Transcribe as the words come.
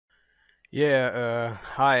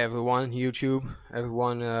Hi everyone, YouTube,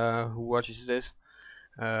 everyone who watches this.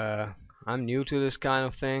 Uh, I'm new to this kind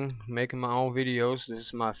of thing, making my own videos. This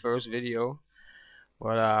is my first video,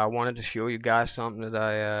 but I wanted to show you guys something that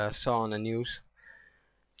I saw on the news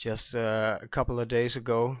just a couple of days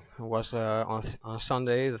ago. It was on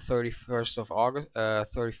Sunday, the 31st of August,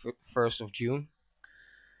 31st of June,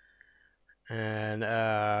 and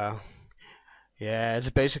yeah, it's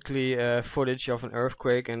basically footage of an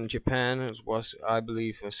earthquake in Japan. It was, I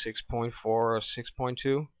believe, a 6.4 or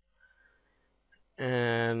 6.2.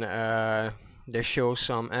 And they show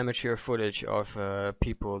some amateur footage of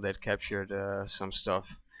people that captured some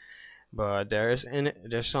stuff. But there's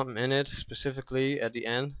something in it specifically at the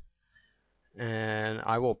end, and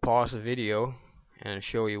I will pause the video and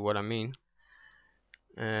show you what I mean.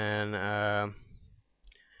 And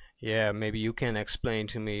yeah, maybe you can explain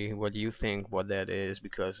to me what you think what that is,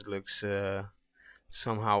 because it looks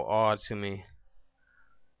somehow odd to me.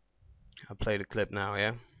 I'll play the clip now,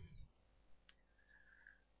 yeah?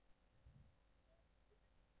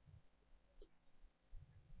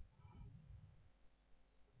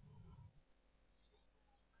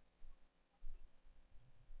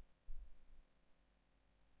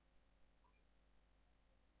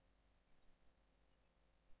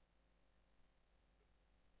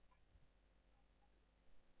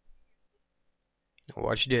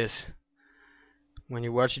 Watch this. When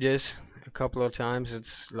you watch this a couple of times,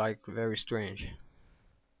 it's like very strange.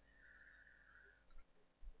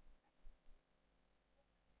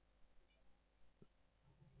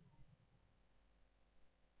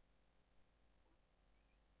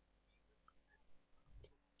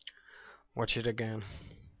 Watch it again.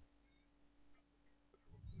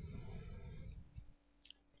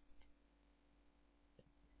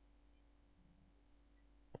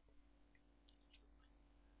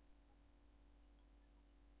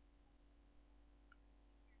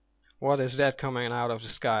 What is that coming out of the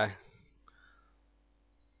sky?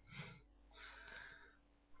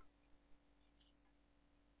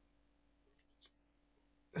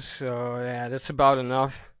 So yeah, that's about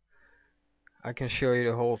enough. I can show you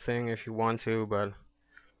the whole thing if you want to, but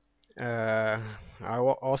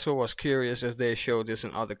also was curious if they showed this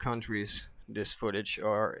in other countries, this footage,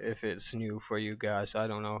 or if it's new for you guys. I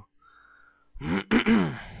don't know.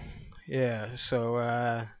 Yeah,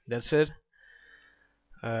 so that's it.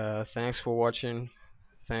 Thanks for watching.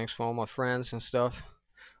 Thanks for all my friends and stuff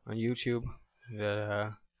on YouTube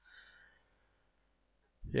that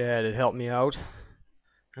yeah, that helped me out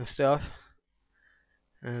and stuff.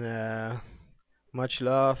 And much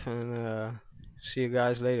love, and see you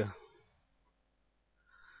guys later.